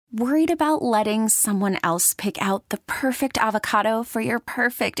Worried about letting someone else pick out the perfect avocado for your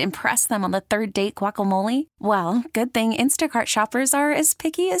perfect impress them on the third date guacamole? Well, good thing Instacart shoppers are as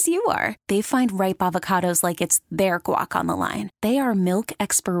picky as you are. They find ripe avocados like it's their guac on the line. They are milk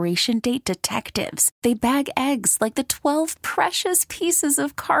expiration date detectives. They bag eggs like the 12 precious pieces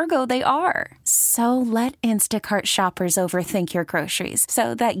of cargo they are. So let Instacart shoppers overthink your groceries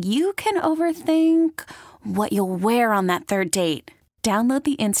so that you can overthink what you'll wear on that third date. Download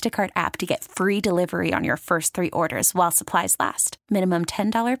the Instacart app to get free delivery on your first 3 orders while supplies last. Minimum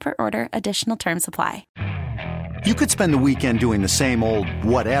 $10 per order. Additional terms apply. You could spend the weekend doing the same old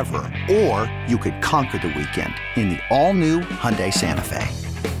whatever, or you could conquer the weekend in the all-new Hyundai Santa Fe.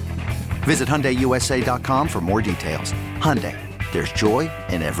 Visit HyundaiUSA.com for more details. Hyundai, there's joy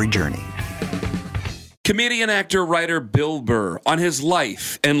in every journey. Comedian, actor, writer Bill Burr on his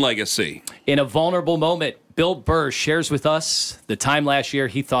life and legacy. In a vulnerable moment, Bill Burr shares with us the time last year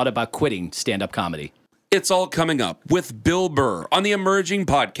he thought about quitting stand-up comedy. It's all coming up with Bill Burr on the emerging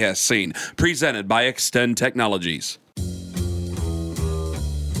podcast scene, presented by Extend Technologies.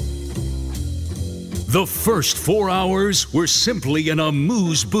 The first 4 hours were simply an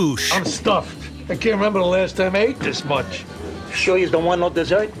amuse-bouche. I'm stuffed. I can't remember the last time I ate this much. Sure you don't want no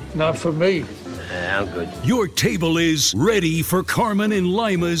dessert? Not for me. I'm good. Your table is ready for Carmen and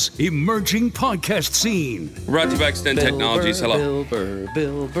Lima's emerging podcast scene. Brought to you by Extend Technologies. Hello. Bill Burr,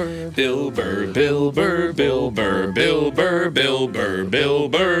 Bill Burr. Bill Burr, Bill Burr, Bill Burr, Bill Burr, Bill Burr, Bill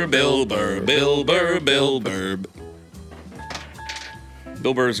Burr, Bill Burr, Bill Burr, Bill Burr.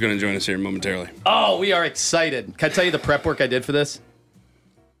 Bill Burr is going to join us here momentarily. Oh, we are excited. Can I tell you the prep work I did for this?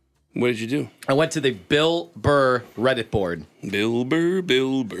 What did you do? I went to the Bill Burr Reddit board. Bill Burr,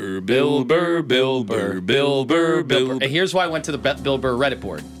 Bill Burr, Bill Burr, Bill Burr, Bill Burr, Bill Burr. And here's why I went to the Bill Burr Reddit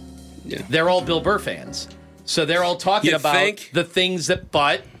board. Yeah. They're all Bill Burr fans. So they're all talking about the things that,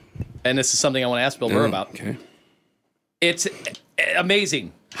 and this is something I want to ask Bill Burr about. Okay. It's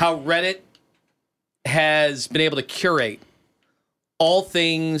amazing how Reddit has been able to curate all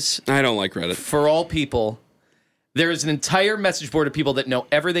things. I don't like Reddit. For all people. There is an entire message board of people that know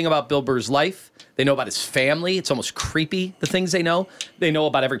everything about Bill Burr's life. They know about his family. It's almost creepy, the things they know. They know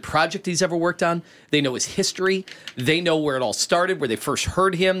about every project he's ever worked on. They know his history. They know where it all started, where they first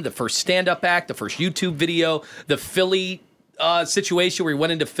heard him, the first stand-up act, the first YouTube video, the Philly situation where he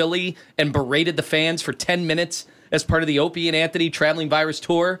went into Philly and berated the fans for 10 minutes as part of the Opie and Anthony Traveling Virus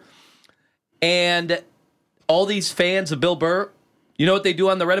Tour. And all these fans of Bill Burr, you know what they do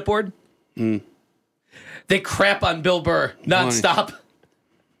on the Reddit board? They crap on Bill Burr nonstop.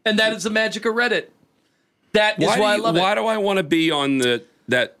 And that is the magic of Reddit. That is why I love it. Why do I want to be on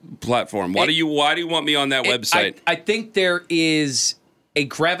that platform? Why do you want me on that website? I think there is a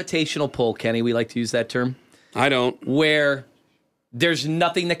gravitational pull, Kenny. We like to use that term. I don't. Where there's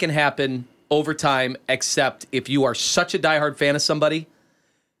nothing that can happen over time except if you are such a diehard fan of somebody,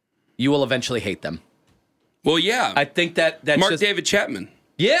 you will eventually hate them. Well, yeah. I think that's Mark David Chapman.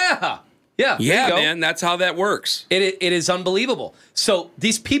 Yeah. Yeah, man, that's how that works. It is unbelievable. So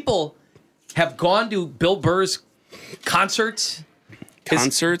these people have gone to Bill Burr's concerts.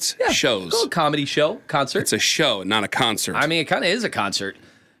 Shows. A comedy show, concert. It's a show, not a concert. I mean, it kind of is a concert.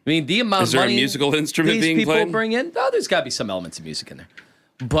 I mean, the amount is of money... Is there a musical instrument being people played? Bring in? Oh, there's got to be some elements of music in there.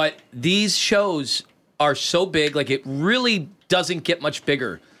 But these shows are so big, like it really doesn't get much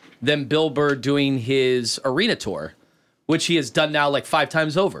bigger than Bill Burr doing his arena tour, which he has done now like 5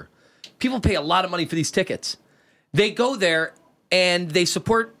 times over. People pay a lot of money for these tickets. They go there and they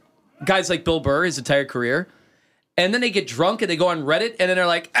support guys like Bill Burr his entire career. And then they get drunk and they go on Reddit and then they're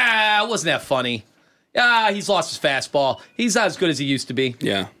like, wasn't that funny? He's lost his fastball. He's not as good as he used to be.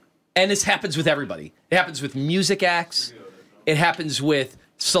 Yeah. And this happens with everybody. It happens with music acts. It happens with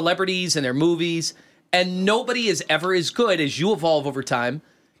celebrities and their movies. And nobody is ever as good as you evolve over time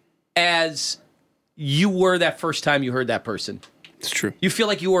as you were that first time you heard that person. It's true. You feel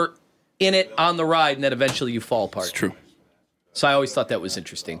like you were in it on the ride, and then eventually you fall apart. It's true. So I always thought that was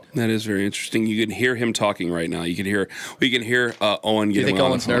interesting. That is very interesting. You can hear him talking right now. We can hear Owen getting on the phone. You think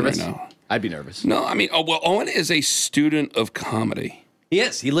Owen's nervous? Right now. I'd be nervous. No, I mean, Owen is a student of comedy. He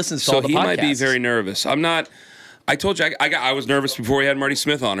is. He listens to all the podcasts. So he might be very nervous. I'm not. I told you I was nervous before we had Marty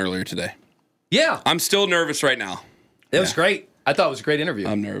Smith on earlier today. Yeah. I'm still nervous right now. It was great. I thought it was a great interview.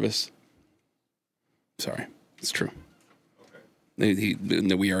 I'm nervous. Sorry. It's true.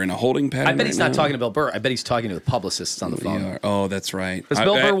 We are in a holding pattern. I bet he's not talking to Bill Burr. I bet he's talking to the publicists on the phone. Oh, that's right. Because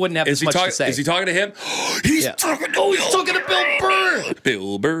Bill Burr wouldn't have as much to say. Is he talking to him? He's talking to Bill Burr.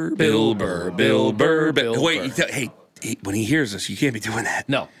 Bill Burr. Bill Burr. Bill Burr. Bill Burr. Wait, hey, when he hears us, you can't be doing that.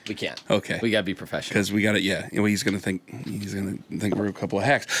 No, we can't. Okay. We got to be professional. Because we got it, yeah. He's going to think we're a couple of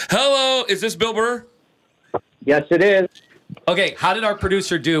hacks. Hello, is this Bill Burr? Yes, it is. Okay, how did our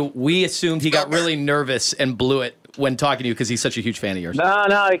producer do? We assumed he got really nervous and blew it when talking to you because he's such a huge fan of yours.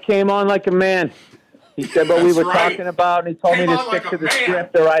 No, he came on like a man. He said what we were talking about, and he told me to stick to the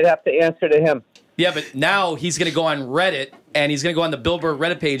script or I'd have to answer to him. Yeah, but now he's going to go on Reddit, and he's going to go on the Bill Burr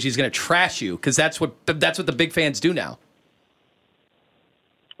Reddit page. He's going to trash you because that's what the big fans do now.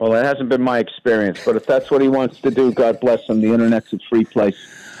 Well, that hasn't been my experience, but if that's what he wants to do, God bless him. The internet's a free place.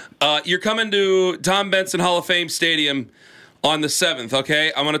 You're coming to Tom Benson Hall of Fame Stadium on the 7th,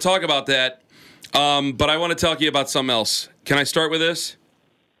 okay? I want to talk about that, but I want to talk to you about something else. Can I start with this?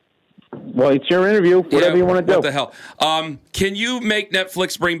 Well, it's your interview. Whatever you want to do. What the hell? Can you make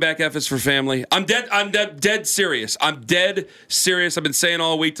Netflix bring back F is for Family? I'm dead serious. I'm dead serious. I've been saying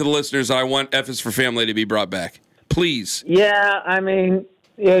all week to the listeners that I want F is for Family to be brought back. Please. Yeah, I mean,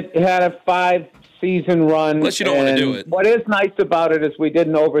 it had a 5-season run. Unless you don't want to do it. What is nice about it is we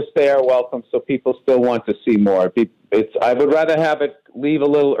didn't overstay our welcome, so people still want to see more. I would rather have it leave a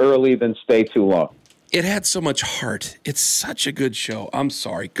little early than stay too long. It had so much heart. It's such a good show. I'm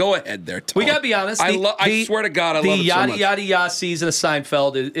sorry. Go ahead there, Tom. We got to be honest. I swear to God, I love it so much. The yada yada season of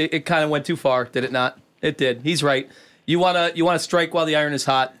Seinfeld, it kind of went too far, did it not? It did. He's right. You wanna strike while the iron is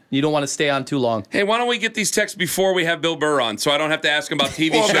hot. You don't want to stay on too long. Hey, why don't we get these texts before we have Bill Burr on, so I don't have to ask him about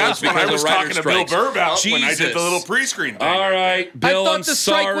TV shows that's because what I was of writer talking strikes. to Bill Burr about Jesus. when I did the little pre-screen thing. All right, Bill, I thought I'm the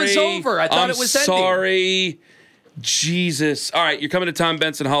strike was over. I thought it was ending. sorry. Jesus. All right, you're coming to Tom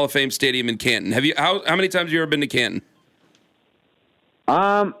Benson Hall of Fame Stadium in Canton. How many times have you ever been to Canton?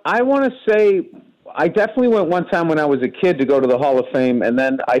 I want to say I definitely went one time when I was a kid to go to the Hall of Fame, and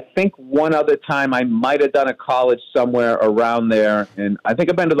then I think one other time I might have done a college somewhere around there, and I think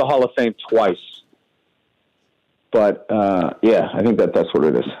I've been to the Hall of Fame twice. But, yeah, I think that's what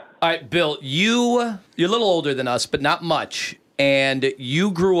it is. All right, Bill, you're a little older than us, but not much, and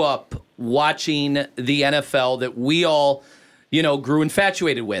you grew up watching the NFL that we all, grew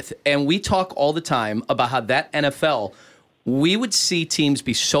infatuated with. And we talk all the time about how that NFL, we would see teams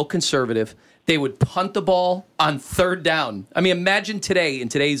be so conservative, they would punt the ball on third down. I mean, imagine today, in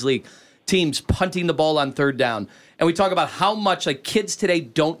today's league, teams punting the ball on third down. And we talk about how much, kids today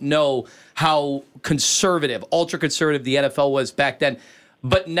don't know how conservative, ultra-conservative the NFL was back then.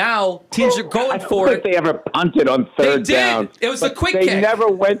 But now teams are going for it. I don't think they ever punted on third down. It was the quick kick. They never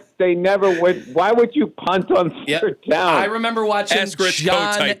went. Why would you punt on third down? I remember watching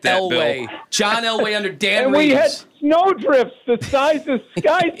John Elway. John Elway under Dan and Reeves. We had snowdrifts the size of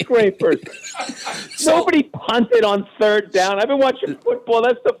skyscrapers. Nobody punted on third down. I've been watching football.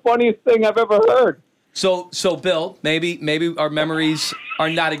 That's the funniest thing I've ever heard. So Bill, maybe our memories are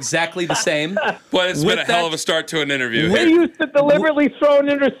not exactly the same. Well, it's been a hell of a start to an interview. We used to deliberately throw an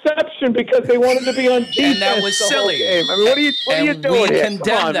interception because they wanted to be on defense. And that was silly. I mean, what are you doing here?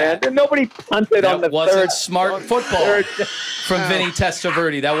 Come on, man. Nobody punted on the third. That wasn't smart football from Vinny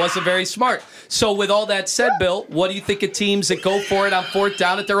Testaverde. That wasn't very smart. So with all that said, Bill, what do you think of teams that go for it on fourth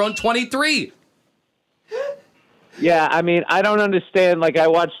down at their own 23? Yeah, I mean, I don't understand. I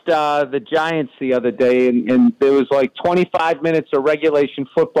watched the Giants the other day, and there was 25 minutes of regulation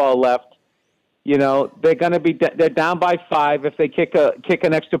football left. They're going to they're down by 5. If they kick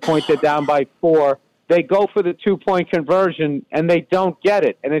an extra point, they're down by 4. They go for the 2-point conversion, and they don't get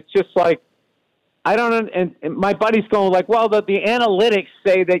it. And it's just I don't. And my buddy's going well, the analytics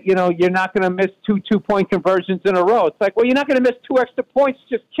say that you're not going to miss 2 2-point conversions in a row. It's well, you're not going to miss 2 extra points.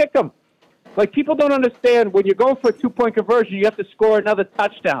 Just kick them. People don't understand when you're going for a 2-point conversion, you have to score another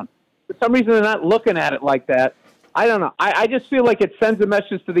touchdown. For some reason, they're not looking at it like that. I don't know. I just feel like it sends a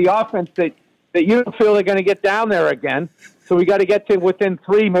message to the offense that you don't feel they're going to get down there again. So we got to get to within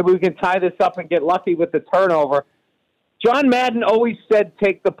 3. Maybe we can tie this up and get lucky with the turnover. John Madden always said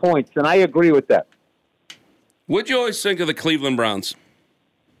take the points, and I agree with that. What'd you always think of the Cleveland Browns?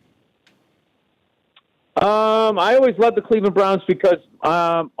 I always loved the Cleveland Browns because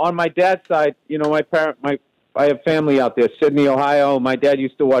on my dad's side, I have family out there, Sydney, Ohio. My dad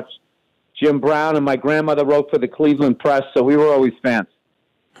used to watch Jim Brown, and my grandmother wrote for the Cleveland Press, so we were always fans.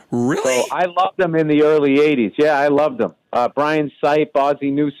 Really? So I loved them in the early 80s. Yeah, I loved them. Brian Sipe, Ozzie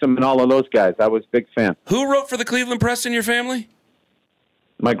Newsome, and all of those guys. I was a big fan. Who wrote for the Cleveland Press in your family?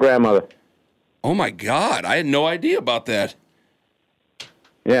 My grandmother. Oh, my God. I had no idea about that.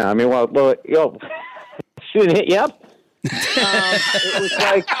 Yeah, I mean, should hit you up. It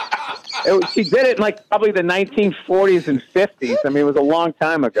was she did it in probably the 1940s and 50s. I mean, it was a long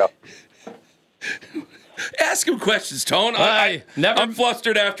time ago. Ask him questions, Tone. Never. I'm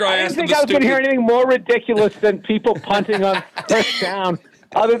flustered after I asked him didn't think the I was going to hear stupid. anything more ridiculous than people punting on first down,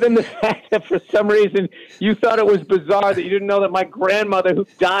 other than the fact that for some reason you thought it was bizarre that you didn't know that my grandmother, who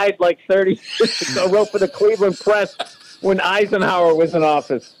died like 30 years ago, wrote for the Cleveland Press when Eisenhower was in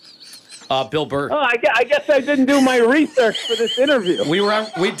office. Bill Burr. Oh, I guess I didn't do my research for this interview. We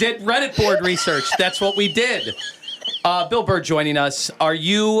did Reddit board research. That's what we did. Bill Burr joining us. Are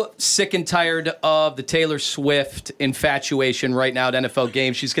you sick and tired of the Taylor Swift infatuation right now at NFL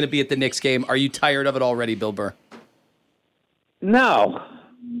games? She's going to be at the Knicks game. Are you tired of it already, Bill Burr? No.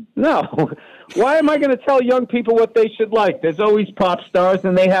 Why am I going to tell young people what they should like? There's always pop stars,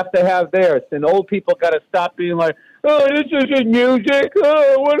 and they have to have theirs. And old people got to stop being like, oh, this isn't music.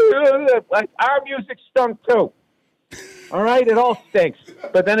 Oh, what? Like, our music stunk, too. All right? It all stinks.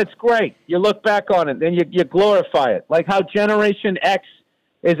 But then it's great. You look back on it, then you glorify it. Like how Generation X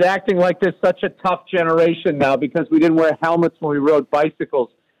is acting like there's such a tough generation now because we didn't wear helmets when we rode bicycles.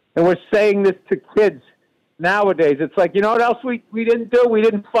 And we're saying this to kids nowadays. It's like, you know what else we didn't do? We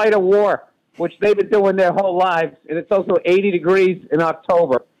didn't fight a war, which they've been doing their whole lives. And it's also 80 degrees in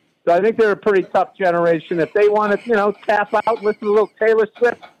October. So I think they're a pretty tough generation. If they want to, tap out, listen to a little Taylor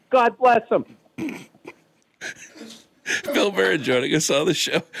Swift, God bless them. Bill Burr joining us on the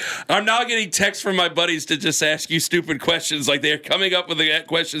show. I'm now getting texts from my buddies to just ask you stupid questions. Like they're coming up with the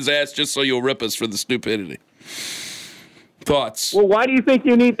questions asked just so you'll rip us for the stupidity. Thoughts? Well, why do you think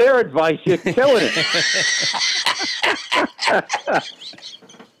you need their advice? You're killing it.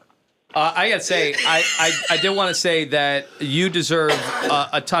 I got to say, I did want to say that you deserve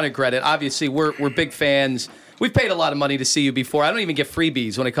a ton of credit. Obviously, we're big fans. We've paid a lot of money to see you before. I don't even get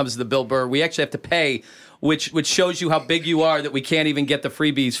freebies when it comes to the Bill Burr. We actually have to pay, which shows you how big you are that we can't even get the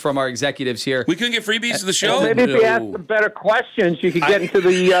freebies from our executives here. We couldn't get freebies to the show? Well, maybe if you asked some better questions, you could get into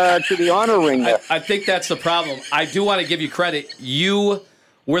the honor ring there. I think that's the problem. I do want to give you credit. You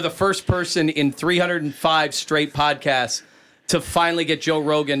were the first person in 305 straight podcasts to finally get Joe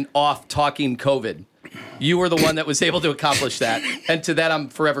Rogan off talking COVID. You were the one that was able to accomplish that. And to that, I'm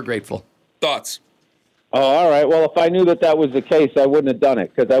forever grateful. Thoughts? Oh, all right. Well, if I knew that was the case, I wouldn't have done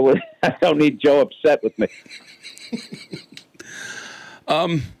it because I don't need Joe upset with me.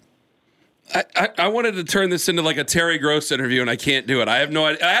 I wanted to turn this into like a Terry Gross interview, and I can't do it. I have no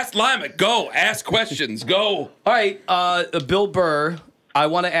idea. Ask Lima. Go. Ask questions. Go. All right. Bill Burr, I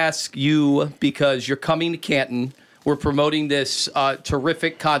want to ask you because you're coming to Canton. We're promoting this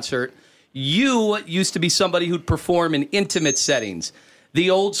terrific concert. You used to be somebody who'd perform in intimate settings, the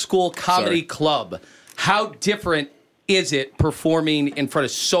old school comedy club. How different is it performing in front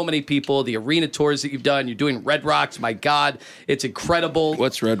of so many people, the arena tours that you've done? You're doing Red Rocks. My God, it's incredible.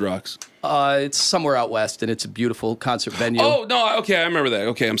 What's Red Rocks? It's somewhere out west, and it's a beautiful concert venue. Oh, no, okay, I remember that.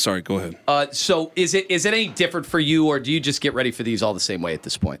 Okay, I'm sorry. Go ahead. So is it any different for you, or do you just get ready for these all the same way at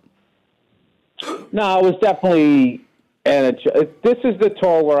this point? No, it was definitely... And this is the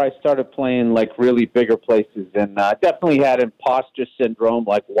tour where I started playing like really bigger places, and definitely had imposter syndrome.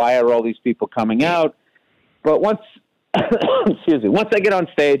 Like, why are all these people coming out? But once, once I get on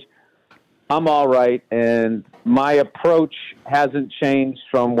stage, I'm all right, and my approach hasn't changed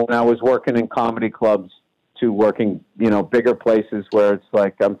from when I was working in comedy clubs to working, bigger places where it's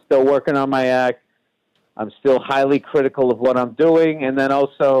like I'm still working on my act. I'm still highly critical of what I'm doing, and then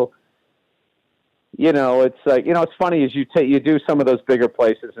also. It's like, it's funny is you do some of those bigger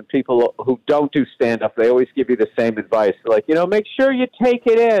places and people who don't do stand-up, they always give you the same advice. Like, make sure you take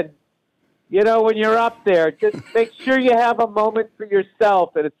it in, when you're up there. Just make sure you have a moment for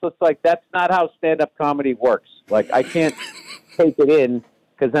yourself. And it's just like, that's not how stand-up comedy works. Like, I can't take it in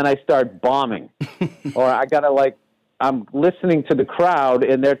because then I start bombing. Or I got to, I'm listening to the crowd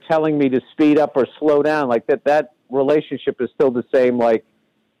and they're telling me to speed up or slow down. Like, that relationship is still the same,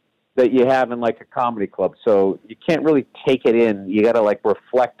 that you have in a comedy club. So you can't really take it in. You got to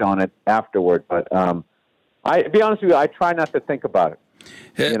reflect on it afterward. But to be honest with you, I try not to think about it,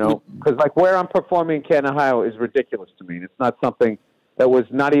 because where I'm performing in Canton, Ohio is ridiculous to me. It's not something that was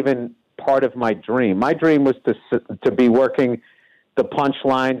not even part of my dream. My dream was to be working the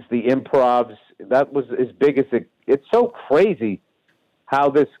punchlines, the improvs. That was as big as it. It's so crazy how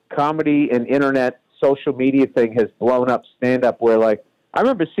this comedy and internet social media thing has blown up stand-up where I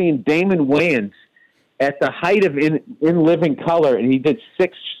remember seeing Damon Wayans at the height of In Living Color, and he did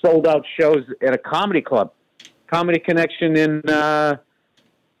 6 sold-out shows at a comedy club, Comedy Connection in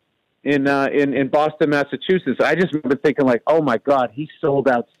Boston, Massachusetts. I just remember thinking, oh my God, he sold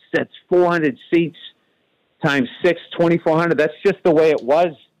out sets, 400 seats times 6, 2,400. That's just the way it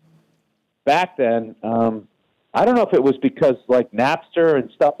was back then. I don't know if it was because like Napster and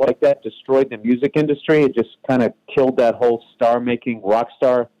stuff like that destroyed the music industry. It just kind of killed that whole star-making rock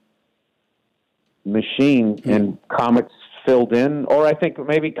star machine, and comics filled in. Or I think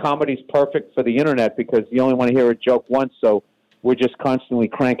maybe comedy's perfect for the internet because you only want to hear a joke once, so we're just constantly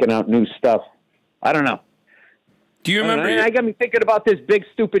cranking out new stuff. I don't know. Do you remember? I got me thinking about this big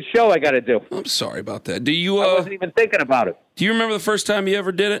stupid show I got to do. I'm sorry about that. Do you? I wasn't even thinking about it. Do you remember the first time you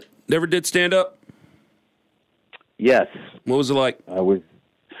ever did it? Ever did stand up? Yes. What was it like? It was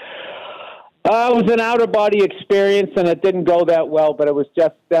an outer body experience, and it didn't go that well. But it was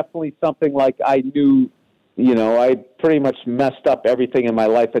just definitely something like I knew. You know, I pretty much messed up everything in my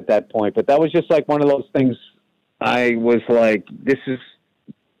life at that point. But that was just like one of those things. I was like, this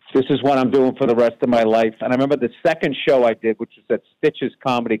is what I'm doing for the rest of my life. And I remember the second show I did, which was at Stitch's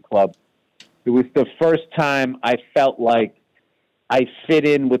Comedy Club. It was the first time I felt like I fit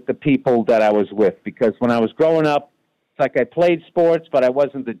in with the people that I was with. Because when I was growing up, it's like I played sports, but I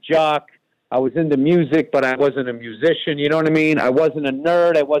wasn't the jock. I was into music, but I wasn't a musician. You know what I mean? I wasn't a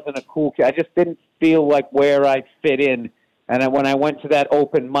nerd. I wasn't a cool kid. I just didn't feel like where I fit in. And when I went to that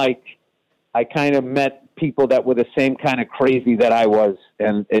open mic, I kind of met people that were the same kind of crazy that I was,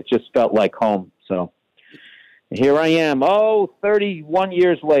 and it just felt like home. So here I am, 31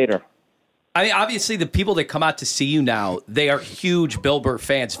 years later. I mean, obviously, the people that come out to see you now, they are huge Bill Burr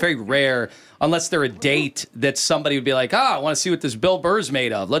fans. Very rare, unless they're a date, that somebody would be like, I want to see what this Bill Burr's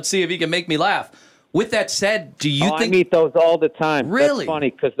made of. Let's see if he can make me laugh. With that said, do you think... I meet those all the time. Really? That's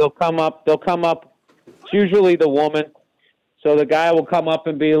funny, because they'll come up, it's usually the woman, so the guy will come up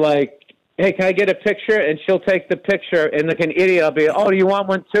and be like, hey, can I get a picture? And she'll take the picture, and like an idiot, I'll be, do you want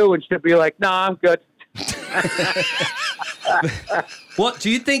one too? And she'll be like, no, I'm good. Well, do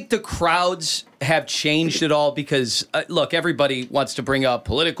you think the crowds have changed at all? Because, look, everybody wants to bring up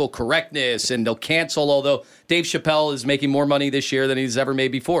political correctness, and they'll cancel, although Dave Chappelle is making more money this year than he's ever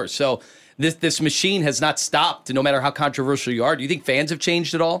made before. So this machine has not stopped, no matter how controversial you are. Do you think fans have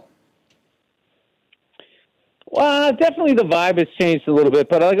changed at all? Well, definitely the vibe has changed a little bit,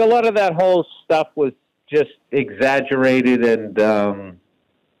 but like a lot of that whole stuff was just exaggerated, and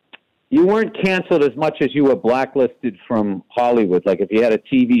you weren't canceled as much as you were blacklisted from Hollywood. Like if you had a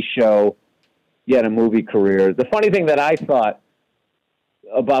TV show, you had a movie career. The funny thing that I thought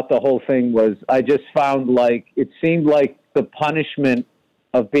about the whole thing was I just found like it seemed like the punishment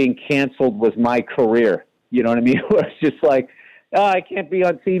of being canceled was my career. You know what I mean? Where it's just like, I can't be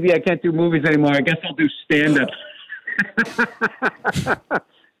on TV. I can't do movies anymore. I guess I'll do stand-up.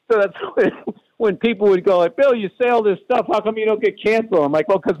 So that's when people would go like, Bill, you say all this stuff. How come you don't get canceled? I'm like,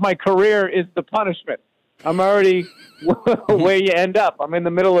 well, because my career is the punishment. I'm already where you end up. I'm in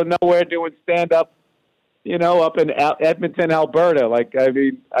the middle of nowhere doing stand-up, up in Edmonton, Alberta. Like, I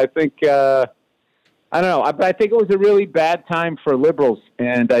mean, I think, I don't know. I think it was a really bad time for liberals,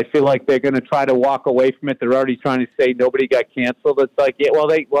 and I feel like they're going to try to walk away from it. They're already trying to say nobody got canceled. It's like,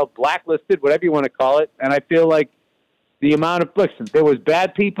 blacklisted, whatever you want to call it. And I feel like the amount of, listen, there was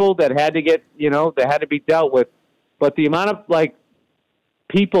bad people that had to get, that had to be dealt with, but the amount of like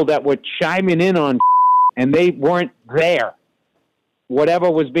people that were chiming in on and they weren't there.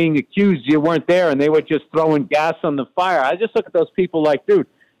 Whatever was being accused, you weren't there, and they were just throwing gas on the fire. I just look at those people like, dude,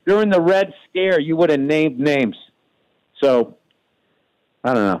 during the Red Scare, you would have named names. So,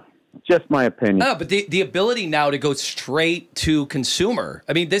 I don't know. Just my opinion. No, but the ability now to go straight to consumer.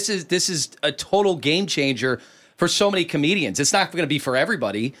 I mean, this is a total game changer for so many comedians. It's not going to be for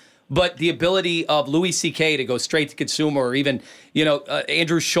everybody, but the ability of Louis C.K. to go straight to consumer, or even,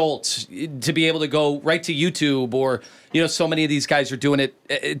 Andrew Schultz to be able to go right to YouTube, or, so many of these guys are doing it.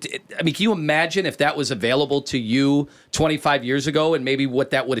 I mean, can you imagine if that was available to you 25 years ago and maybe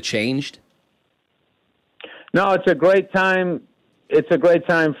what that would have changed? No, it's a great time. It's a great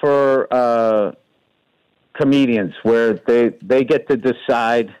time for comedians where they get to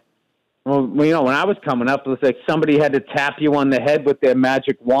decide. Well, when I was coming up, it was like somebody had to tap you on the head with their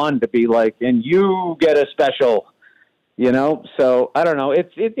magic wand to be like, and you get a special, So I don't know.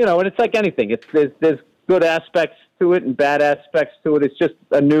 It's and it's like anything. There's good aspects to it and bad aspects to it. It's just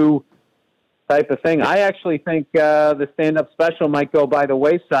a new type of thing. I actually think the stand-up special might go by the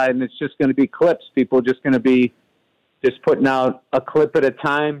wayside, and it's just going to be clips. People are just going to be just putting out a clip at a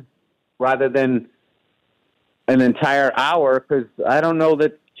time rather than an entire hour, because I don't know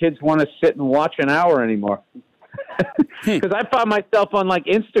that kids want to sit and watch an hour anymore. Because I found myself on like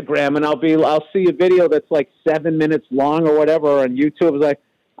Instagram, and I'll see a video that's like 7 minutes long or whatever on YouTube. It's like,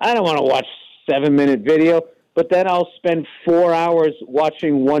 I don't want to watch 7-minute video, but then I'll spend 4 hours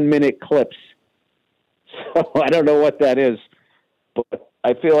watching 1-minute clips. So I don't know what that is, but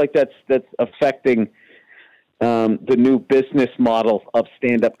I feel like that's affecting the new business model of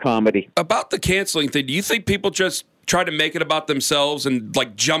stand-up comedy. About the canceling thing, do you think people just try to make it about themselves and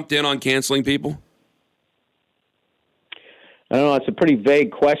like jumped in on canceling people? I don't know. It's a pretty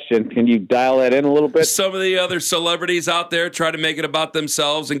vague question. Can you dial that in a little bit? Some of the other celebrities out there try to make it about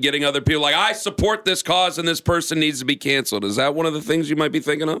themselves and getting other people like, I support this cause and this person needs to be canceled. Is that one of the things you might be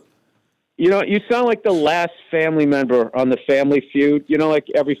thinking of? You know, you sound like the last family member on the Family Feud. You know, like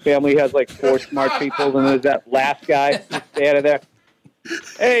every family has like 4 smart people, and there's that last guy standing there.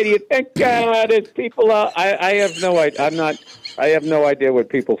 Hey, do you think there's people out? I have no idea. I have no idea what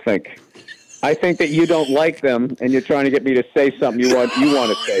people think. I think that you don't like them, and you're trying to get me to say something you want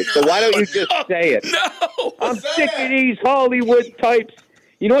to say. So why don't you just say it? No, I'm sick of these Hollywood types.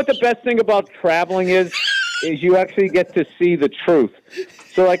 You know what the best thing about traveling is you actually get to see the truth.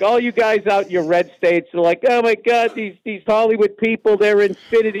 So, like, all you guys out in your red states are like, oh, my God, these Hollywood people, they're in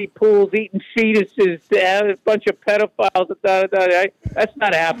infinity pools eating fetuses, a bunch of pedophiles. That's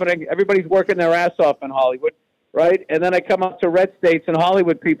not happening. Everybody's working their ass off in Hollywood, right? And then I come out to red states, and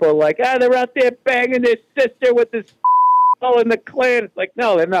Hollywood people are like, they're out there banging their sister with this in the Klan. It's like,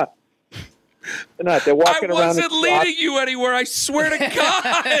 no, they're not. They're not. They're walking around. I wasn't leading you anywhere. I swear to God.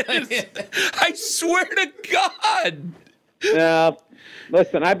 I swear to God. No.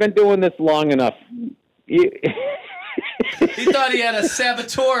 Listen, I've been doing this long enough. He thought he had a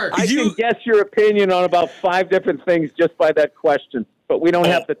saboteur. I can guess your opinion on about 5 different things just by that question, but we don't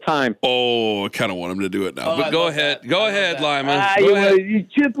have the time. Oh, I kind of want him to do it now. But go ahead. That. Go ahead, Lima. You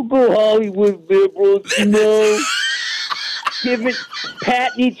typical Hollywood liberals, you know,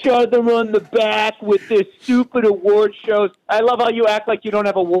 patting each other on the back with their stupid award shows. I love how you act like you don't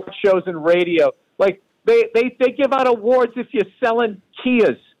have award shows in radio. Like, They give out awards if you're selling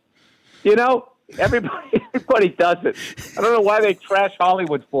Kias. You know? Everybody does it. I don't know why they trash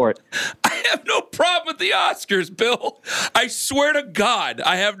Hollywood for it. I have no problem with the Oscars, Bill. I swear to God,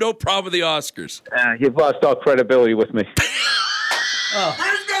 I have no problem with the Oscars. You've lost all credibility with me.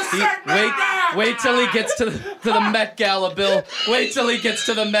 Wait till he gets to the Met Gala, Bill. Wait till he gets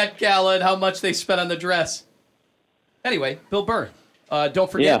to the Met Gala and how much they spent on the dress. Anyway, Bill Burr.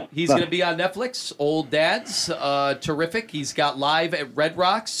 Don't forget, he's going to be on Netflix. Old Dads, terrific. He's got Live at Red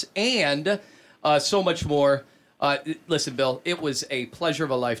Rocks and so much more. Listen, Bill, it was a pleasure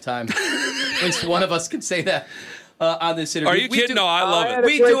of a lifetime. At least one of us can say that on this interview. Are you kidding? No, I love it.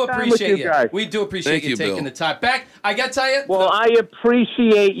 We do appreciate you. We do appreciate you taking Bill. the time. Back, I got to tell you. Well, I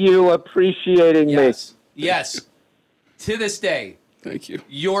appreciate you appreciating me. Yes. To this day. Thank you.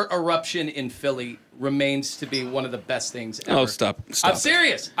 Your eruption in Philly remains to be one of the best things ever. Oh, stop. I'm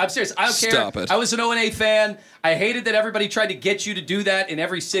serious. I don't care. Stop it. I was an O&A fan. I hated that everybody tried to get you to do that in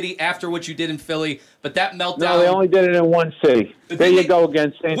every city after what you did in Philly. But that meltdown. No, they only did it in one city. There you go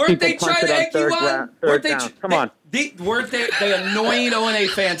again. Weren't they trying to egg you on? Come on. Weren't they annoying O&A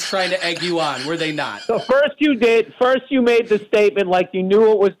fans trying to egg you on? Were they not? So first you made the statement like you knew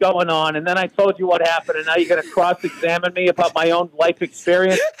what was going on, and then I told you what happened, and now you're going to cross-examine me about my own life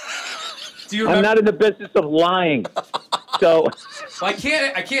experience? I'm not in the business of lying. So I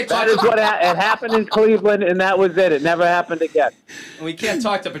can't talk. That is what it happened in Cleveland, and that was it. It never happened again. We can't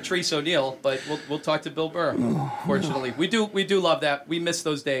talk to Patrice O'Neill, but we'll talk to Bill Burr. Fortunately, we do love that. We miss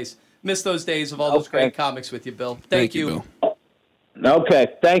those days. Miss those days of all those great comics with you, Bill. Thank you. Bill.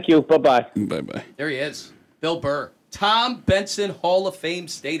 Okay. Thank you. Bye-bye. Bye-bye. There he is. Bill Burr. Tom Benson Hall of Fame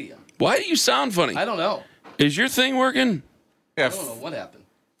Stadium. Why do you sound funny? I don't know. Is your thing working? Yeah, I don't know what happened.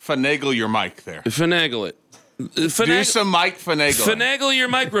 Finagle your mic there. Finagle it. Do some mic finagling. Finagle your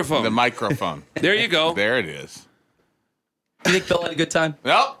microphone. The microphone. There you go. There it is. You think Bill had a good time?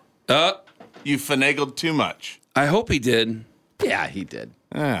 Nope. You finagled too much. I hope he did. Yeah, he did.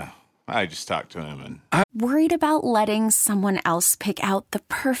 Yeah. I just talked to him and Worried about letting someone else pick out the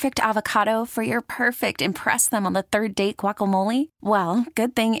perfect avocado for your perfect impress them on the third date guacamole? Well,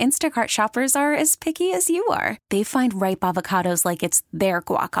 good thing Instacart shoppers are as picky as you are. They find ripe avocados like it's their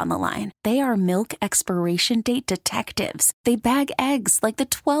guac on the line. They are milk expiration date detectives. They bag eggs like the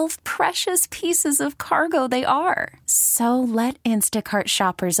 12 precious pieces of cargo they are. So let Instacart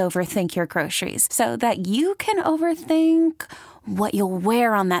shoppers overthink your groceries so that you can overthink what you'll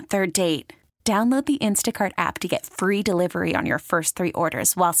wear on that third date. Download the Instacart app to get free delivery on your first 3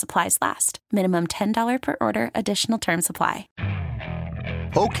 orders while supplies last. Minimum $10 per order. Additional terms apply.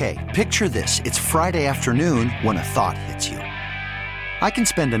 Okay, picture this. It's Friday afternoon when a thought hits you. I can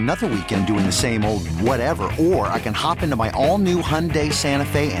spend another weekend doing the same old whatever, or I can hop into my all-new Hyundai Santa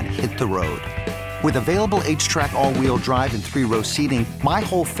Fe and hit the road. With available H-Track all-wheel drive and 3-row seating, my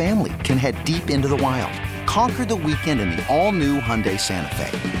whole family can head deep into the wild. Conquer the weekend in the all-new Hyundai Santa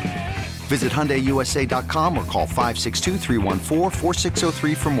Fe. Visit HyundaiUSA.com or call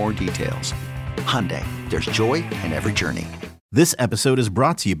 562-314-4603 for more details. Hyundai, there's joy in every journey. This episode is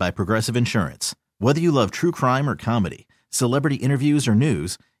brought to you by Progressive Insurance. Whether you love true crime or comedy, celebrity interviews or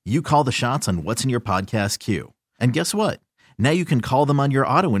news, you call the shots on what's in your podcast queue. And guess what? Now you can call them on your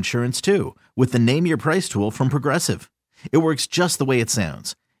auto insurance too with the Name Your Price tool from Progressive. It works just the way it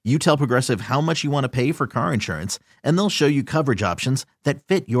sounds. You tell Progressive how much you want to pay for car insurance, and they'll show you coverage options that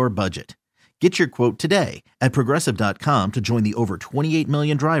fit your budget. Get your quote today at Progressive.com to join the over 28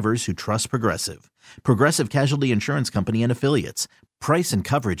 million drivers who trust Progressive. Progressive Casualty Insurance Company and Affiliates. Price and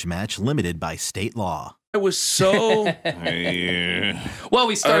coverage match limited by state law. I was so... Well,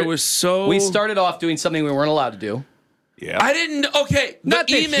 we started off doing something we weren't allowed to do. Yeah. I didn't... Okay, Not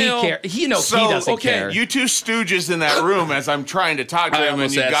the email... that he doesn't care. You two stooges in that room as I'm trying to talk to him.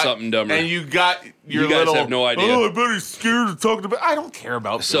 almost and you asked got something dumber. And you got your You guys little... have no idea. Oh, I bet he's scared of talking about... I don't care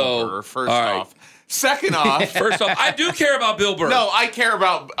about Bill Burr, first off. Second off... First off, I do care about Bill Burr. No, I care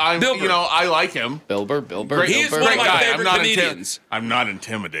about... Bill Burr. I like him. Bill Burr. He's one of my favorite comedians. I'm not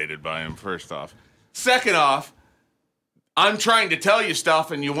intimidated by him, first off. Second off, I'm trying to tell you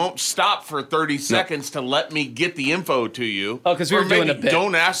stuff, and you won't stop for 30 seconds to let me get the info to you. Oh, because we were doing a bit.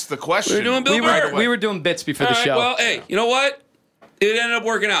 Don't ask the question. We were doing Bill Burr. We were doing bits before the show. Well, hey, you know what? It ended up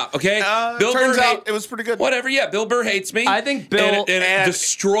working out, okay? Bill turns Burr out it was pretty good. Whatever, yeah. Bill Burr hates me. I think Bill... And it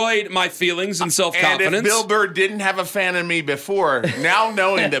destroyed my feelings and self-confidence. And if Bill Burr didn't have a fan in me before, now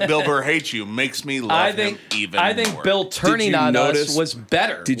knowing that Bill Burr hates you makes me love him even more. I think Bill turning on us was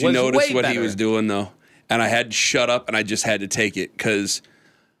better. Did you notice what better. he was doing, though? And I had to shut up, and I just had to take it, because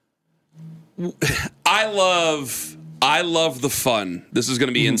I love the fun. This is going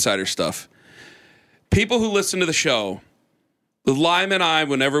to be insider stuff. People who listen to the show... Lime and I,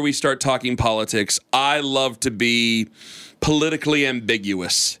 whenever we start talking politics, I love to be politically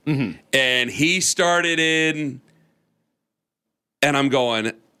ambiguous. Mm-hmm. And he started in, and I'm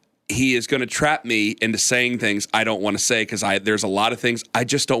going, he is going to trap me into saying things I don't want to say, because there's a lot of things I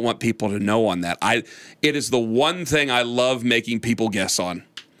just don't want people to know on that. It is the one thing I love making people guess on.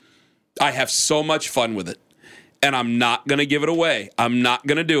 I have so much fun with it, and I'm not going to give it away. I'm not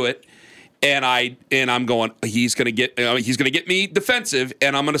going to do it. And I'm going, he's going to get me defensive,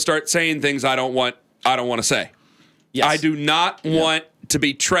 and I'm going to start saying things I don't want to say. Yes. I do not want to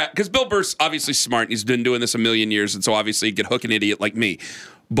be trapped, because Bill Burr's obviously smart. He's been doing this a million years, and so obviously he could hook an idiot like me.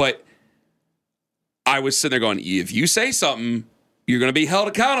 But I was sitting there going, if you say something, you're going to be held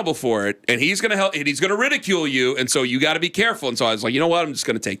accountable for it, and he's going to ridicule you, and so you got to be careful. And so I was like, you know what, I'm just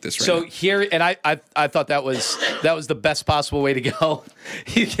going to take this right now. So here, and I thought that was the best possible way to go.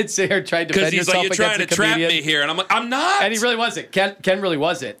 You could sit here and try to defend yourself against a comedian. Because he's like, you're trying to trap me here, and I'm like, I'm not. And he really wasn't. Ken really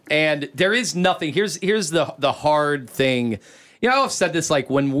wasn't. And there is nothing. Here's the hard thing. You know, I've said this, like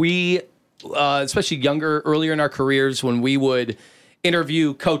when we, especially earlier in our careers, when we would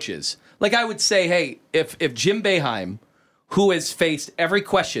interview coaches, like I would say, hey, if Jim Boeheim, who has faced every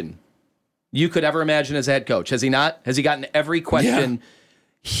question you could ever imagine as a head coach. Has he not? Has he gotten every question? Yeah.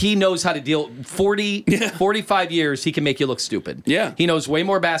 He knows how to deal. 45 years, he can make you look stupid. Yeah. He knows way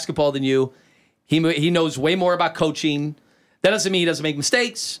more basketball than you. He knows way more about coaching. That doesn't mean he doesn't make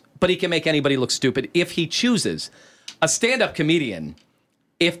mistakes, but he can make anybody look stupid if he chooses. A stand-up comedian,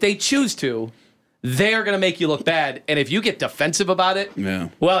 if they choose to, they're going to make you look bad, and if you get defensive about it,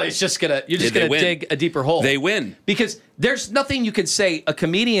 well, you're just going to dig a deeper hole. They win. Because there's nothing you can say, a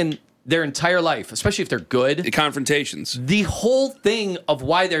comedian, their entire life, especially if they're good. The confrontations. The whole thing of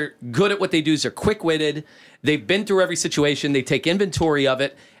why they're good at what they do is they're quick-witted, they've been through every situation, they take inventory of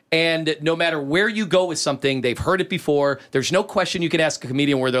it, and no matter where you go with something, they've heard it before. There's no question you can ask a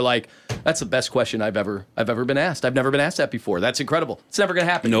comedian where they're like, that's the best question I've ever been asked. I've never been asked that before. That's incredible. It's never going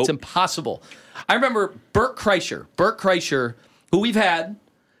to happen. Nope. It's impossible. I remember Burt Kreischer, who we've had,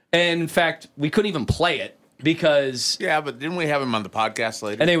 and in fact, we couldn't even play it because... Yeah, but didn't we have him on the podcast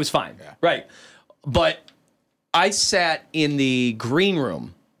later? And it was fine. Yeah. Right. But I sat in the green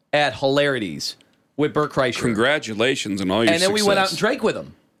room at Hilarities with Burt Kreischer. Congratulations on all your success. And then we went out and drank with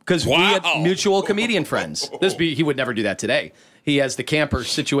him. Because we had mutual comedian friends. He would never do that today. He has the camper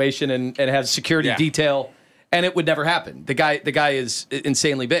situation and has security detail, and it would never happen. The guy is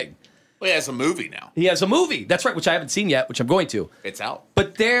insanely big. Well, he has a movie now. He has a movie. That's right, which I haven't seen yet, which I'm going to. It's out.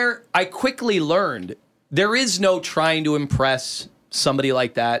 But I quickly learned there is no trying to impress somebody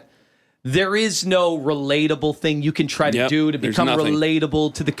like that. There is no relatable thing you can try to do to become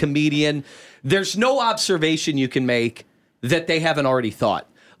relatable to the comedian. There's no observation you can make that they haven't already thought.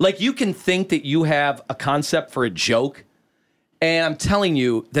 Like, you can think that you have a concept for a joke, and I'm telling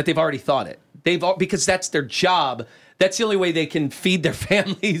you that they've already thought it. Because that's their job. That's the only way they can feed their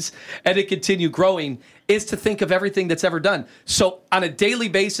families and to continue growing is to think of everything that's ever done. So on a daily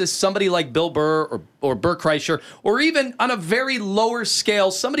basis, somebody like Bill Burr or Burr Kreischer, or even on a very lower scale,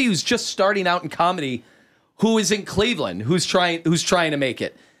 somebody who's just starting out in comedy, who is in Cleveland, who's trying to make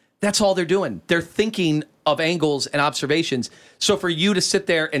it. That's all they're doing. They're thinking of angles and observations. So for you to sit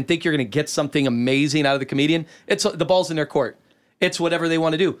there and think you're going to get something amazing out of the comedian, it's the ball's in their court. It's whatever they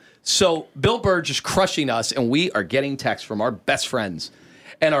want to do. So Bill Burr just crushing us, and we are getting texts from our best friends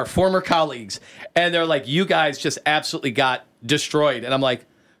and our former colleagues, and they're like, you guys just absolutely got destroyed. And I'm like,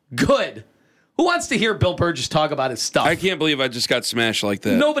 good. Who wants to hear Bill Burr just talk about his stuff? I can't believe I just got smashed like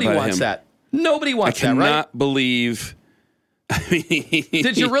that. Nobody wants that. Nobody wants that, right? I cannot believe...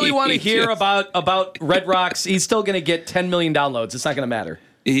 Did you really want to hear about Red Rocks? He's still going to get 10 million downloads. It's not going to matter.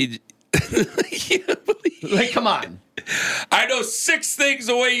 Like, come on. I know 6 things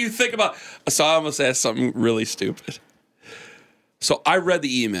the way you think about. So I almost asked something really stupid. So I read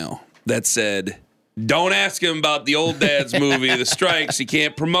the email that said, don't ask him about the old dad's movie, The Strikes. He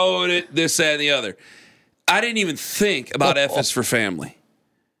can't promote it, this, that, and the other. I didn't even think about F is for Family.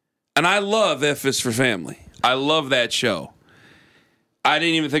 And I love F is for Family. I love that show. I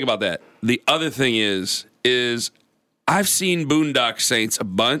didn't even think about that. The other thing is I've seen Boondock Saints a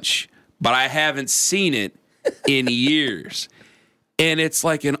bunch, but I haven't seen it in years. And it's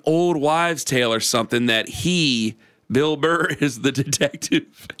like an old wives' tale or something that Bill Burr, is the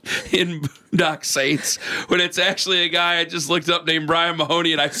detective in Boondock Saints, when it's actually a guy I just looked up named Brian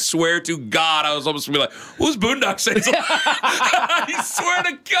Mahoney, and I swear to God, I was almost going to be like, who's Boondock Saints? I swear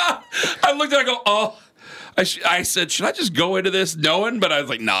to God. I looked at it and I go, oh. I said, should I just go into this knowing? But I was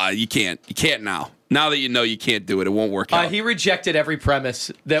like, nah, you can't. You can't now. Now that you know you can't do it, it won't work out. He rejected every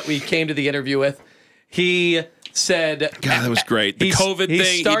premise that we came to the interview with. He said, God, that was great. The COVID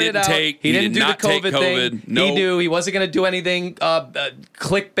thing, he didn't take. He didn't do the COVID thing. He knew he wasn't going to do anything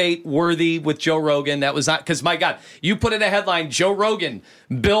clickbait worthy with Joe Rogan. That was not, because my God, you put in a headline, Joe Rogan,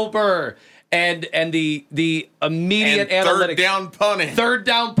 Bill Burr, and the immediate and analytics. Third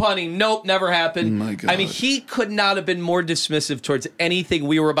down punting. Nope, never happened. Oh my God. I mean, he could not have been more dismissive towards anything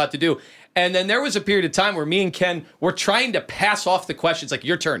we were about to do. And then there was a period of time where me and Ken were trying to pass off the questions, like,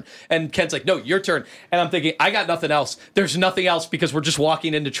 your turn. And Ken's like, no, your turn. And I'm thinking, I got nothing else. There's nothing else, because we're just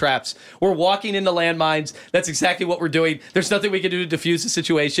walking into traps. We're walking into landmines. That's exactly what we're doing. There's nothing we can do to defuse the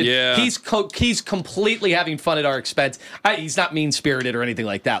situation. Yeah. He's completely having fun at our expense. He's not mean-spirited or anything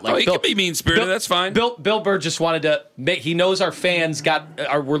like that. Like, he can be mean-spirited. That's fine. Bill Burr just wanted to he knows our fans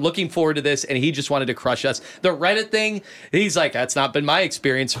we're looking forward to this, and he just wanted to crush us. The Reddit thing, he's like, that's not been my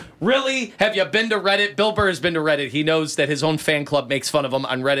experience. Really? Have you been to Reddit? Bill Burr has been to Reddit. He knows that his own fan club makes fun of him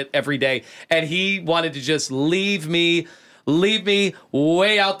on Reddit every day. And he wanted to just leave me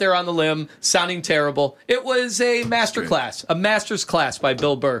way out there on the limb, sounding terrible. It was a master's class by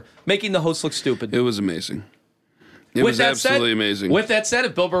Bill Burr, making the host look stupid. It was amazing. It was absolutely amazing. With that said,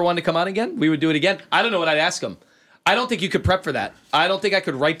 if Bill Burr wanted to come on again, we would do it again. I don't know what I'd ask him. I don't think you could prep for that. I don't think I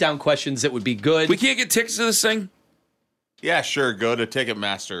could write down questions that would be good. We can't get tickets to this thing? Yeah, sure. Go to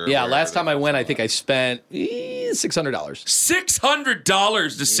Ticketmaster. Yeah, last time I went, I think I spent $600.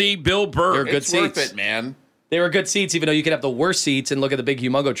 $600 to see Bill Burr. They're good it's seats. Worth it, man. They were good seats, even though you could have the worst seats and look at the big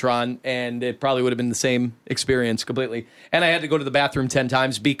Humongotron, and it probably would have been the same experience completely. And I had to go to the bathroom 10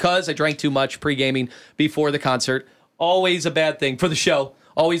 times because I drank too much pre-gaming before the concert. Always a bad thing for the show.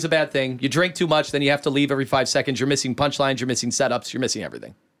 Always a bad thing. You drink too much, then you have to leave every 5 seconds. You're missing punchlines. You're missing setups. You're missing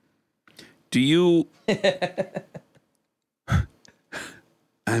everything. Do you...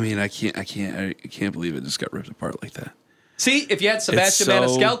 I mean, I can't believe it just got ripped apart like that. See, if you had Sebastian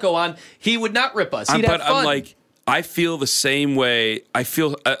Maniscalco on, he would not rip us. He'd have fun. I'm like, I feel the same way. I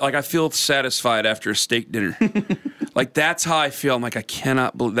feel satisfied after a steak dinner. Like, that's how I feel. I'm like, I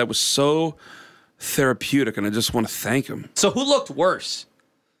cannot believe that was so therapeutic, and I just want to thank him. So who looked worse?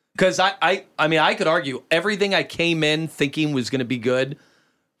 Because I mean, I could argue everything I came in thinking was going to be good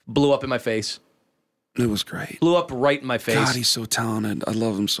blew up in my face. It was great. Blew up right in my face. God, he's so talented. I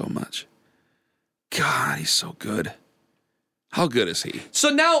love him so much. God, he's so good. How good is he? So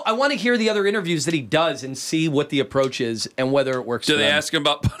now I want to hear the other interviews that he does and see what the approach is and whether it works. Do they ask him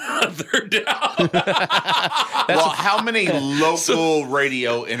about putting on third down? Well, how many local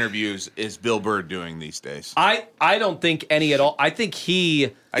radio interviews is Bill Burr doing these days? I don't think any at all. I think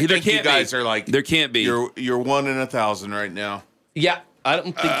I think you guys are like, there can't be. You're 1 in 1,000 right now. Yeah, I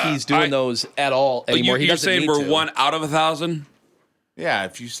don't think he's doing those at all anymore. You're saying we're 1 out of 1,000? Yeah,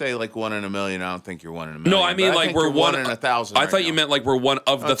 if you say like 1 in a million, I don't think you're 1 in a million. No, I mean like we're 1 in 1,000. I thought you meant like we're 1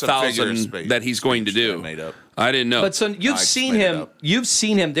 of the 1,000 that he's going to do. Made up. I didn't know. But so you've seen him. You've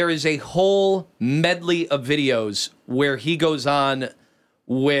seen him. There is a whole medley of videos where he goes on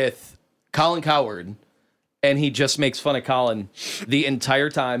with Colin Cowherd, and he just makes fun of Colin the entire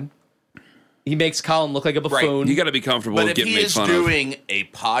time. He makes Colin look like a buffoon. Right. You got to be comfortable with getting made fun of. But if he is doing a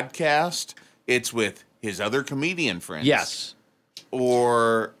podcast, it's with his other comedian friends. Yes.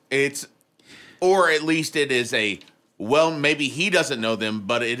 Or at least it is maybe he doesn't know them,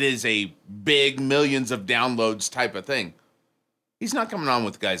 but it is a big millions of downloads type of thing. He's not coming on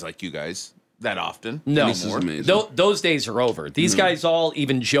with guys like you guys that often. No, anymore. Those days are over. These guys all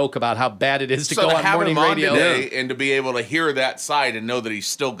even joke about how bad it is to go on morning radio today and to be able to hear that side and know that he's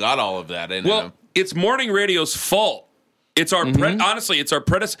still got all of that in him. Well, it's morning radio's fault. It's our honestly, it's our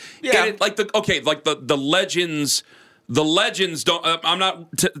predecessor. Yeah. The legends. The legends don't. I'm not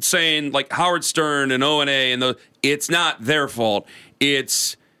saying like Howard Stern and O&A and it's not their fault.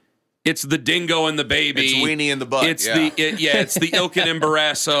 It's the dingo and the baby. It's Weenie and the butt. It's it's the Ilkin and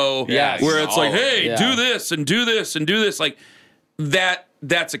Barrasso. Where it's like, hey, do this and do this and do this. Like that.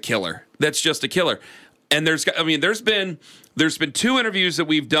 That's a killer. That's just a killer. And there's been 2 interviews that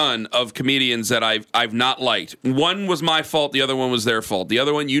we've done of comedians that I've not liked. One was my fault. The other one was their fault. The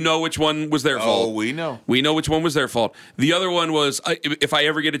other one, which one was their fault. Oh, we know. We know which one was their fault. The other one was, if I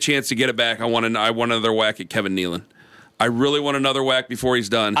ever get a chance to get it back, I want another whack at Kevin Nealon. I really want another whack before he's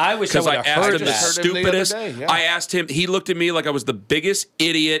done. I wish I would have heard him. The stupidest. I asked him. He looked at me like I was the biggest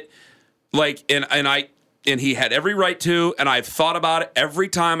idiot. Like, and he had every right to, and I've thought about it every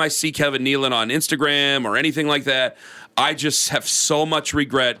time I see Kevin Nealon on Instagram or anything like that. I just have so much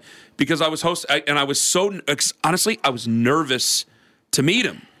regret because I was and I was honestly, I was nervous to meet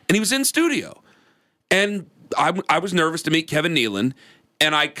him. And he was in studio. And I was nervous to meet Kevin Nealon,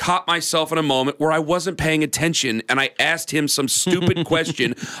 and I caught myself in a moment where I wasn't paying attention, and I asked him some stupid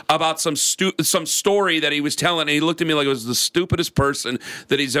question about some story that he was telling, and he looked at me like it was the stupidest person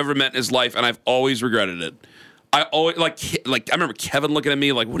that he's ever met in his life, and I've always regretted it. I always I remember Kevin looking at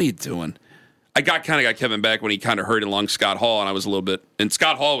me like, "What are you doing?" I got Kevin back when he kind of hurried along Scott Hall, and I was a little bit, and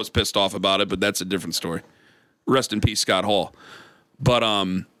Scott Hall was pissed off about it, but that's a different story. Rest in peace, Scott Hall. But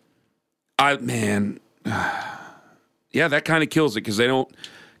yeah, that kind of kills it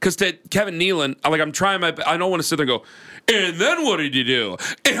because to Kevin Nealon, I'm trying I don't want to sit there and go, and then what did you do?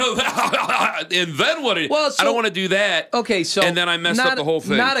 And then what did you do? I don't want to do that. Okay, so and then I messed up the whole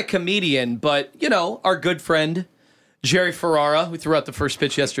thing. Not a comedian, but our good friend Jerry Ferrara, who threw out the first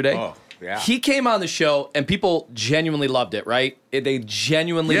pitch yesterday. Oh, yeah. He came on the show, and people genuinely loved it, right? They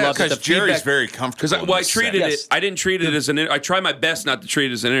genuinely loved it. Because Jerry's very comfortable. I treated it. I didn't treat it as I tried my best not to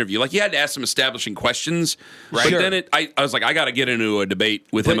treat it as an interview. Like, you had to ask some establishing questions, right? But then I was like, I got to get into a debate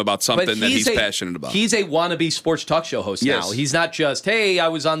with him about something that he's passionate about. He's a wannabe sports talk show host now. He's not just, hey, I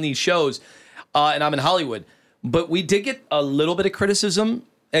was on these shows, and I'm in Hollywood. But we did get a little bit of criticism,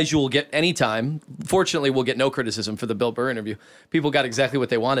 as you will get anytime. Fortunately, we'll get no criticism for the Bill Burr interview. People got exactly what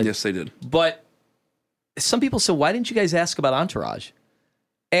they wanted. Yes, they did. But some people said, why didn't you guys ask about Entourage?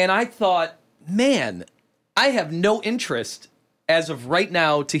 And I thought, man, I have no interest as of right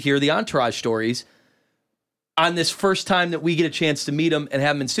now to hear the Entourage stories on this first time that we get a chance to meet them and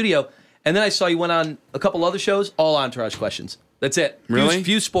have them in studio. And then I saw you went on a couple other shows, all Entourage questions. That's it. Really?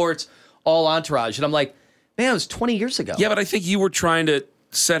 Few sports, all Entourage. And I'm like, man, it was 20 years ago. Yeah, but I think you were trying to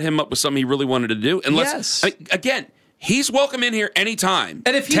set him up with something he really wanted to do. Unless, again, he's welcome in here anytime.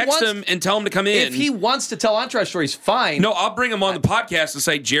 And if he text him and tell him to come in. If he wants to tell Entourage stories, fine. No, I'll bring him on the podcast and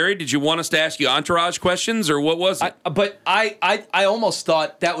say, Jerry, did you want us to ask you Entourage questions, or what was it? But I almost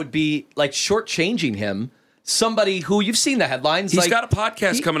thought that would be like shortchanging him. Somebody who, you've seen the headlines. He's got a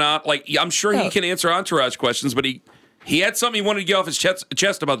podcast coming out. Like, I'm sure he can answer Entourage questions, but he had something he wanted to get off his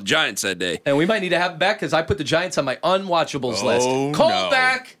chest about the Giants that day. And we might need to have him back because I put the Giants on my unwatchables list. Call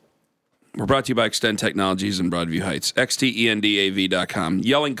back. We're brought to you by Extend Technologies in Broadview Heights. XTENDAV.com.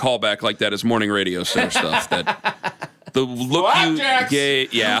 Yelling callback like that is morning radio sort of stuff. That the look you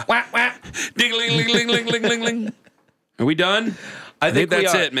gave. Yeah. Ding-a-ling-ling-ling-ling-ling-ling. Are we done? I think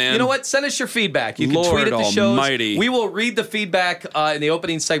that's we are. it, man. You know what? Send us your feedback. You can Lord tweet at the shows. Almighty. We will read the feedback in the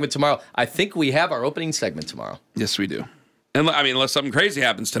opening segment tomorrow. I think we have our opening segment tomorrow. Yes, we do. And unless something crazy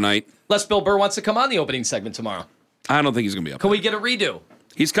happens tonight. Unless Bill Burr wants to come on the opening segment tomorrow. I don't think he's going to be up. Can we get a redo?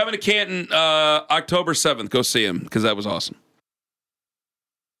 He's coming to Canton October 7th. Go see him because that was awesome.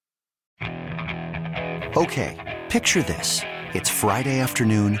 Okay, picture this. It's Friday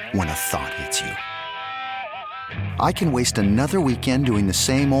afternoon when a thought hits you. I can waste another weekend doing the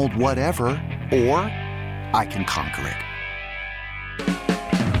same old whatever, or I can conquer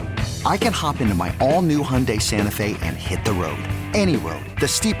it. I can hop into my all-new Hyundai Santa Fe and hit the road. Any road. The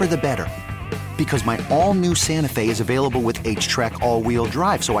steeper, the better. Because my all-new Santa Fe is available with H-Track all-wheel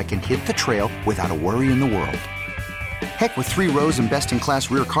drive, so I can hit the trail without a worry in the world. Heck, with 3 rows and best-in-class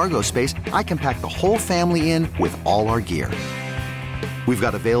rear cargo space, I can pack the whole family in with all our gear. We've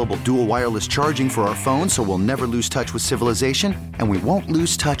got available dual wireless charging for our phones, so we'll never lose touch with civilization, and we won't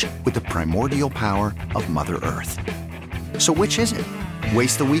lose touch with the primordial power of Mother Earth. So which is it?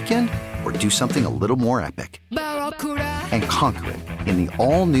 Waste the weekend or do something a little more epic? And conquer it in the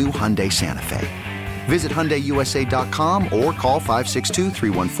all-new Hyundai Santa Fe. Visit HyundaiUSA.com or call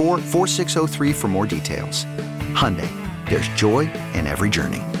 562-314-4603 for more details. Hyundai, there's joy in every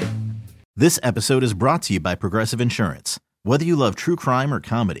journey. This episode is brought to you by Progressive Insurance. Whether you love true crime or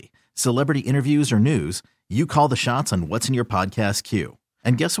comedy, celebrity interviews or news, you call the shots on what's in your podcast queue.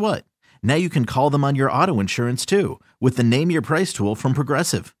 And guess what? Now you can call them on your auto insurance too with the Name Your Price tool from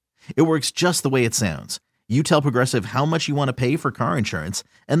Progressive. It works just the way it sounds. You tell Progressive how much you want to pay for car insurance,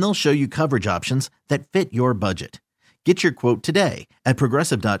 and they'll show you coverage options that fit your budget. Get your quote today at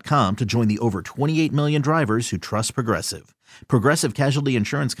Progressive.com to join the over 28 million drivers who trust Progressive. Progressive Casualty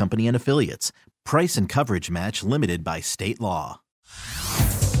Insurance Company and Affiliates. Price and coverage match limited by state law.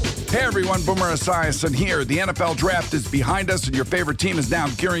 Hey everyone, Boomer Esiason here. The NFL Draft is behind us and your favorite team is now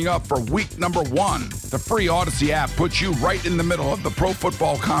gearing up for week number 1. The free Odyssey app puts you right in the middle of the pro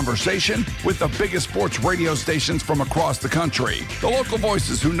football conversation with the biggest sports radio stations from across the country. The local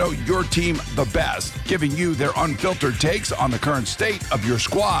voices who know your team the best, giving you their unfiltered takes on the current state of your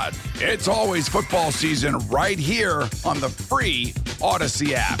squad. It's always football season right here on the free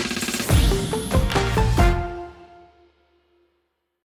Odyssey app.